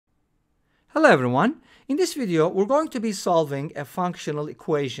Hello everyone. In this video, we're going to be solving a functional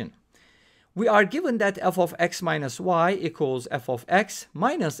equation. We are given that f of x minus y equals f of x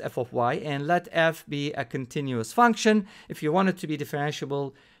minus f of y, and let f be a continuous function. If you want it to be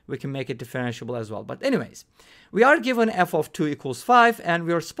differentiable, we can make it differentiable as well. But anyways, we are given f of 2 equals 5, and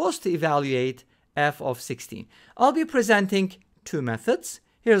we are supposed to evaluate f of 16. I'll be presenting two methods.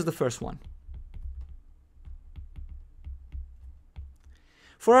 Here's the first one.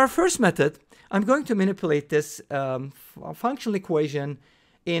 For our first method, I'm going to manipulate this functional equation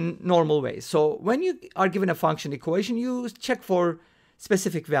in normal ways. So when you are given a function equation, you check for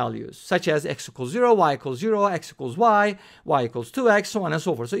specific values, such as x equals 0, y equals 0, x equals y equals 2x, so on and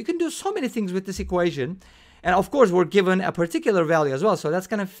so forth. So you can do so many things with this equation. And of course, we're given a particular value as well. So that's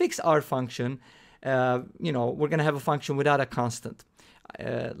going to fix our function. We're going to have a function without a constant,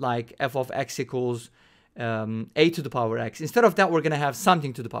 like f of x equals a to the power x. Instead of that, we're going to have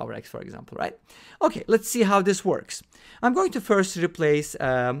something to the power x, for example, right? Okay, let's see how this works. I'm going to first replace,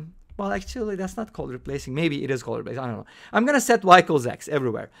 well, actually, that's not called replacing. Maybe it is called replacing. I don't know. I'm going to set y equals x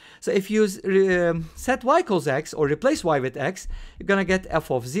everywhere. So if you set y equals x or replace y with x, you're going to get f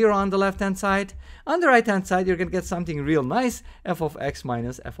of 0 on the left-hand side. On the right-hand side, you're going to get something real nice, f of x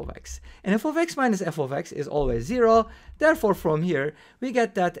minus f of x. And f of x minus f of x is always 0. Therefore, from here, we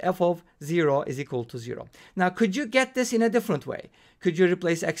get that f of 0 is equal to 0. Now, could you get this in a different way? Could you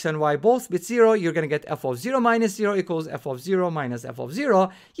replace x and y both with 0? You're going to get f of 0 minus 0 equals f of 0 minus f of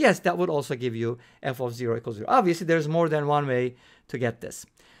 0. Yes, that would also give you f of 0 equals 0. Obviously, there's more than one way to get this.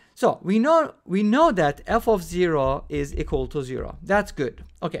 So we know that f of 0 is equal to 0. That's good.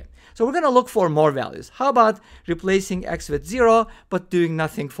 Okay, so we're going to look for more values. How about replacing x with 0, but doing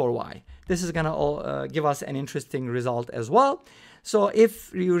nothing for y? This is going to give us an interesting result as well. So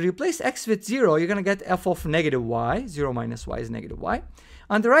if you replace x with 0, you're going to get f of negative y. 0 minus y is negative y.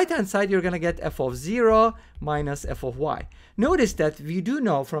 On the right-hand side, you're going to get f of 0 minus f of y. Notice that we do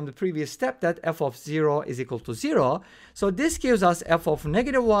know from the previous step that f of 0 is equal to 0. So this gives us f of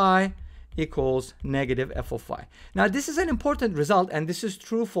negative y equals negative f of y. Now, this is an important result, and this is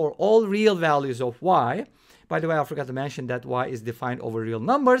true for all real values of y. By the way, I forgot to mention that y is defined over real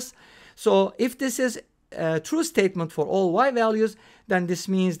numbers. So if this is a true statement for all y values, then this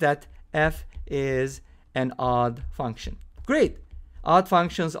means that f is an odd function. Great. Odd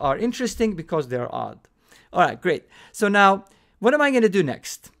functions are interesting because they're odd. All right, great. So now, what am I going to do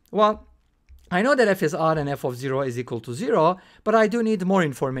next? Well, I know that f is odd and f of 0 is equal to 0, but I do need more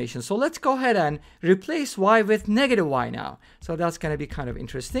information. So let's go ahead and replace y with negative y now. So that's going to be kind of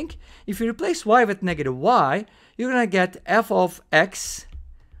interesting. If you replace y with negative y, you're going to get f of x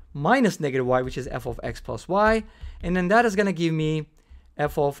minus negative y, which is f of x plus y. And then that is going to give me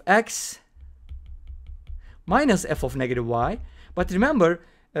f of x minus f of negative y. But remember,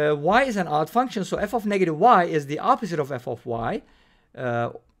 y is an odd function, so f of negative y is the opposite of f of y,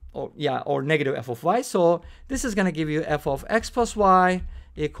 or negative f of y. So this is going to give you f of x plus y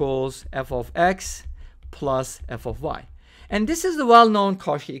equals f of x plus f of y. And this is the well-known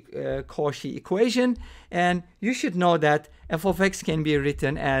Cauchy equation, and you should know that f of x can be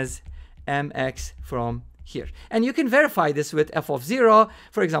written as mx from here. And you can verify this with f of 0.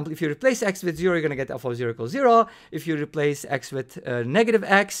 For example, if you replace x with 0, you're going to get f of 0 equals 0. If you replace x with negative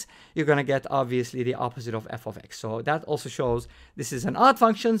x, you're going to get obviously the opposite of f of x. So that also shows this is an odd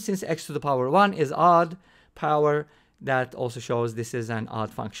function. Since x to the power 1 is odd power, that also shows this is an odd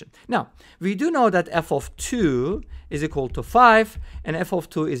function. Now, we do know that f of 2 is equal to 5, and f of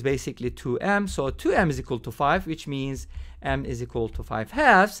 2 is basically 2m. So 2m is equal to 5, which means m is equal to 5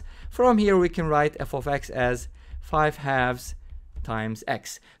 halves. From here, we can write f of x as 5 halves times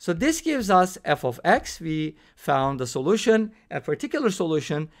x. So this gives us f of x. We found the solution, a particular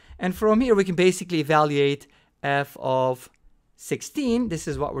solution. And from here, we can basically evaluate f of 16. This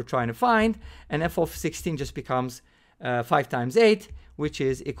is what we're trying to find. And f of 16 just becomes 5 times 8, which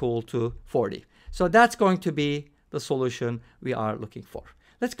is equal to 40. So that's going to be the solution we are looking for.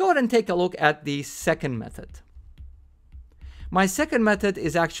 Let's go ahead and take a look at the second method. My second method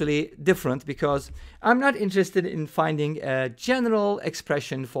is actually different because I'm not interested in finding a general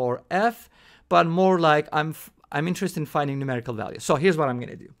expression for f, but more like I'm interested in finding numerical values. So here's what I'm going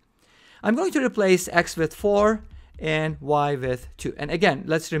to do. I'm going to replace x with 4 and y with 2. And again,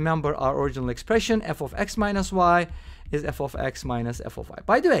 let's remember our original expression, f of x minus y is f of x minus f of y.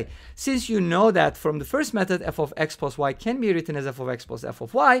 By the way, since you know that from the first method, f of x plus y can be written as f of x plus f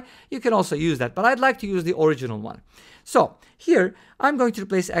of y, you can also use that. But I'd like to use the original one. So here, I'm going to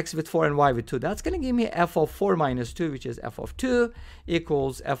replace x with 4 and y with 2. That's going to give me f of 4 minus 2, which is f of 2,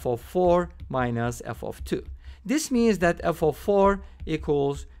 equals f of 4 minus f of 2. This means that f of 4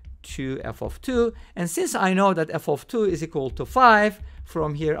 equals to f of 2. And since I know that f of 2 is equal to 5,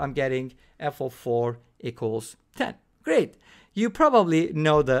 from here I'm getting f of 4 equals 10. Great. You probably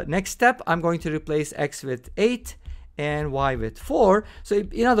know the next step. I'm going to replace x with 8 and y with 4. So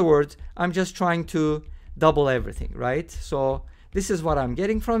in other words, I'm just trying to double everything, right? So this is what I'm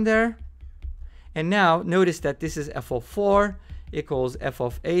getting from there. And now notice that this is f of 4 equals f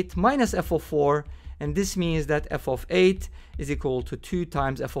of 8 minus f of 4. And this means that f of 8 is equal to 2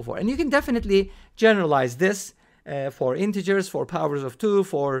 times f of 4. And you can definitely generalize this for integers, for powers of 2,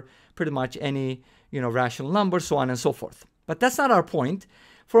 for pretty much any rational number, so on and so forth. But that's not our point.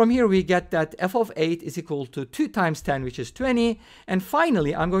 From here we get that f of 8 is equal to 2 times 10, which is 20. And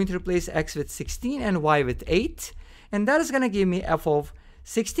finally, I'm going to replace x with 16 and y with 8. And that is going to give me f of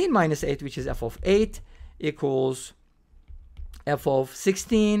 16 minus 8, which is f of 8, equals f of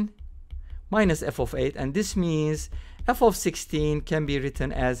 16 minus f of 8. And this means f of 16 can be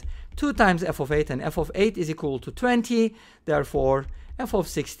written as 2 times f of 8, and f of 8 is equal to 20. Therefore, f of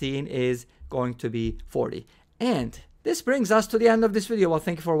 16 is going to be 40. And this brings us to the end of this video. Well,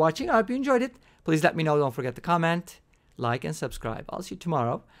 thank you for watching. I hope you enjoyed it. Please let me know. Don't forget to comment, like, and subscribe. I'll see you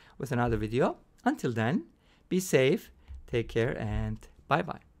tomorrow with another video. Until then, be safe, take care, and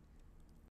bye-bye.